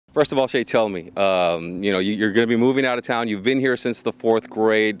First of all, Shea, tell me, you're going to be moving out of town. You've been here since the fourth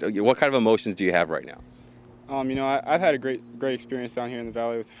grade. What kind of emotions do you have right now? I've had a great experience down here in the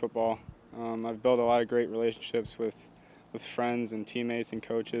Valley with football. I've built a lot of great relationships with friends and teammates and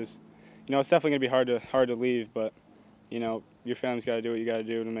coaches. It's definitely gonna be hard to leave, but your family's got to do what you got to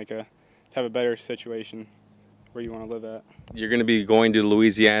do to have a better situation where you want to live at. You're going to be going to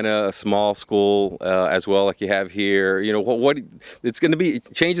Louisiana, a small school as well, like you have here. What it's going to be.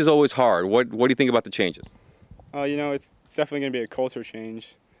 Change is always hard. What do you think about the changes? It's definitely gonna be a culture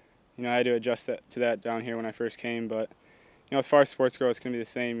change. I had to adjust to that down here when I first came, but as far as sports go, it's gonna be the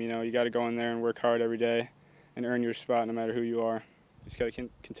same. You got to go in there and work hard every day and earn your spot no matter who you are. You just got to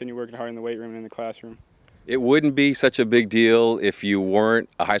continue working hard in the weight room and in the classroom. It wouldn't be such a big deal if you weren't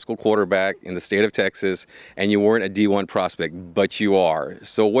a high school quarterback in the state of Texas and you weren't a D1 prospect, but you are.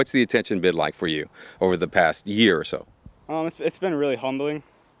 So what's the attention been like for you over the past year or so? It's been really humbling.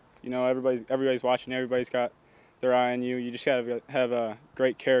 Everybody's watching. Everybody's got their eye on you. You just got to have a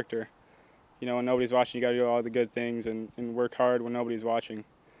great character. When nobody's watching, you got to do all the good things and work hard when nobody's watching,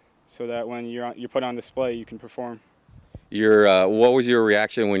 so that when you're put on display, you can perform. What was your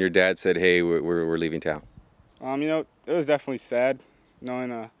reaction when your dad said, "Hey, we're leaving town"? It was definitely sad,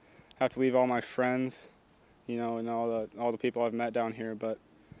 knowing I have to leave all my friends, and all the people I've met down here. But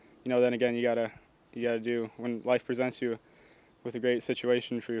then again, you gotta do when life presents you with a great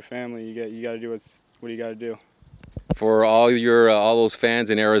situation for your family. You gotta do what you gotta do. For all those fans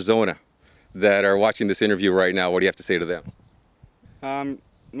in Arizona that are watching this interview right now, what do you have to say to them? I'm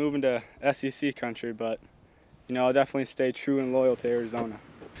moving to SEC country, but I'll definitely stay true and loyal to Arizona.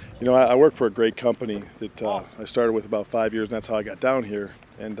 I work for a great company that I started with about 5 years, and that's how I got down here.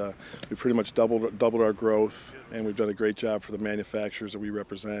 And we pretty much doubled our growth, and we've done a great job for the manufacturers that we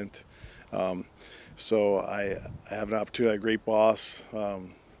represent. So I have an opportunity. I have a great boss.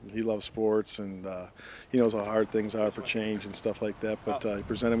 He loves sports, and he knows how hard things are for change and stuff like that. But he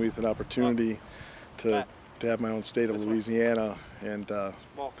presented me with an opportunity to have my own state of Louisiana, and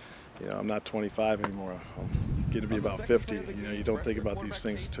I'm not 25 anymore. I'm getting to be about 50. You don't think about these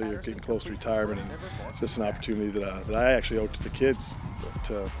things until you're getting close to retirement, and it's just an opportunity that I actually owe to the kids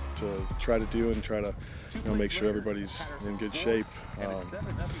to try to do and try to make sure everybody's in good shape.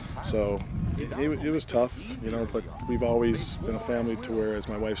 So it was tough, but we've always been a family to where as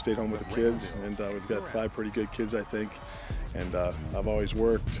my wife stayed home with the kids, and we've got 5 pretty good kids, I think, and I've always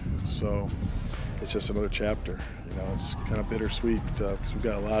worked. So it's just another chapter. It's kind of bittersweet because we've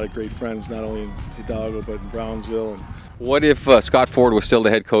got a lot of great friends, not only in Hidalgo but in Brownsville. And What if Scott Ford was still the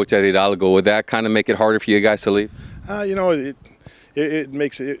head coach at Hidalgo? Would that kind of make it harder for you guys to leave? It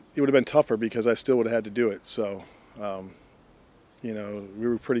would have been tougher because I still would have had to do it. So, we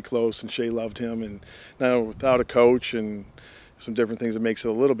were pretty close, and Shea loved him, and now without a coach and some different things, it makes it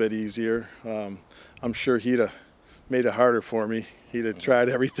a little bit easier. I'm sure he'd have made it harder for me. He'd have tried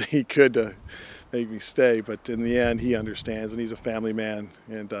everything he could to make me stay, but in the end, he understands, and he's a family man,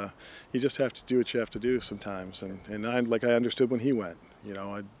 and you just have to do what you have to do sometimes. And I understood when he went.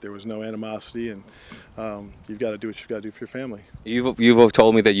 There was no animosity, and you've got to do what you've got to do for your family. You've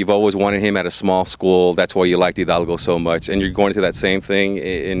told me that you've always wanted him at a small school. That's why you liked Hidalgo so much, and you're going to that same thing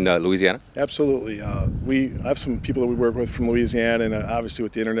in Louisiana? Absolutely. I have some people that we work with from Louisiana, and obviously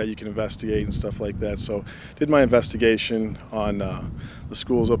with the internet you can investigate and stuff like that. So did my investigation on the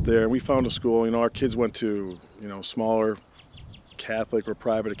schools up there, and we found a school. Our kids went to smaller Catholic or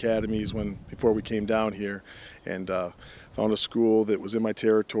private academies before we came down here, and found a school that was in my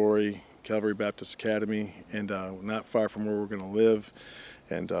territory, Calvary Baptist Academy, and not far from where we're going to live.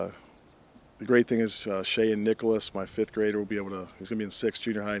 And the great thing is Shea and Nicholas, my 5th grader, will be able to, he's going to be in 6th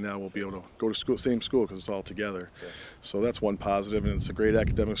junior high now, will be able to go to school, same school, because it's all together. Yeah. So that's one positive, and it's a great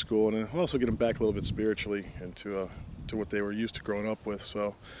academic school, and it'll also get them back a little bit spiritually into to what they were used to growing up with.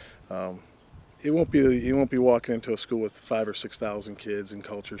 So you won't be walking into a school with 5,000 or 6,000 kids and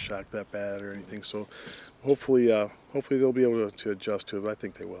culture shock that bad or anything. So hopefully they'll be able to adjust to it, but I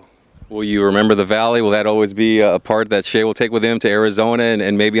think they will. Will you remember the Valley? Will that always be a part that Shea will take with him to Arizona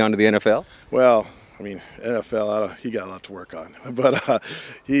and maybe onto the NFL? Well, NFL, he got a lot to work on, but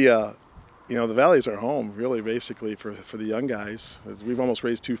the Valley's our home, really, basically for the young guys. We've almost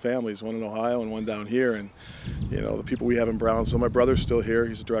raised 2 families, one in Ohio and one down here, and the people we have in Brownsville. My brother's still here.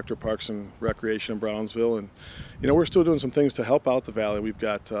 He's the director of Parks and Recreation in Brownsville, and we're still doing some things to help out the Valley. We've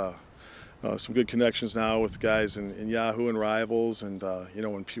got some good connections now with guys in Yahoo and Rivals, and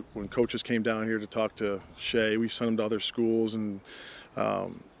when coaches came down here to talk to Shea, we sent them to other schools and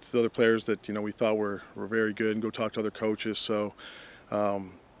to the other players that we thought were very good, and go talk to other coaches. So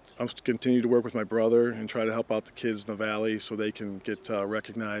I'm continue to work with my brother and try to help out the kids in the valley so they can get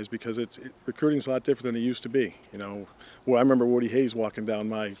recognized, because recruiting is a lot different than it used to be. You know, well, I remember Woody Hayes walking down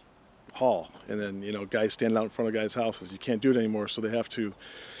my hall, and then, you know, guys standing out in front of guys' houses. You can't do it anymore, so they have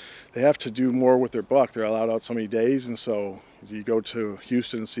to do more with their buck. They're allowed out so many days, and so do you go to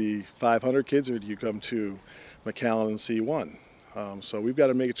Houston and see 500 kids, or do you come to McAllen and see one? So we've got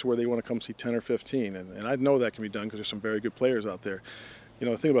to make it to where they want to come see 10 or 15, and I know that can be done because there's some very good players out there. You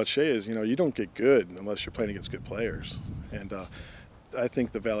know, the thing about Shea is, you know, you don't get good unless you're playing against good players. And I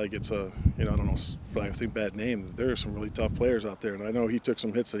think the Valley gets a, you know, I don't know, for I think bad name. There are some really tough players out there, and I know he took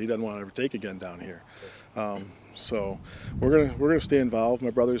some hits that he doesn't want to ever take again down here. So we're gonna stay involved.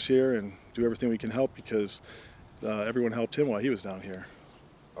 My brother's here, and do everything we can help, because everyone helped him while he was down here.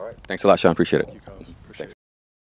 All right. Thanks a lot, Sean. Appreciate it. Thank you, Colin. Appreciate it.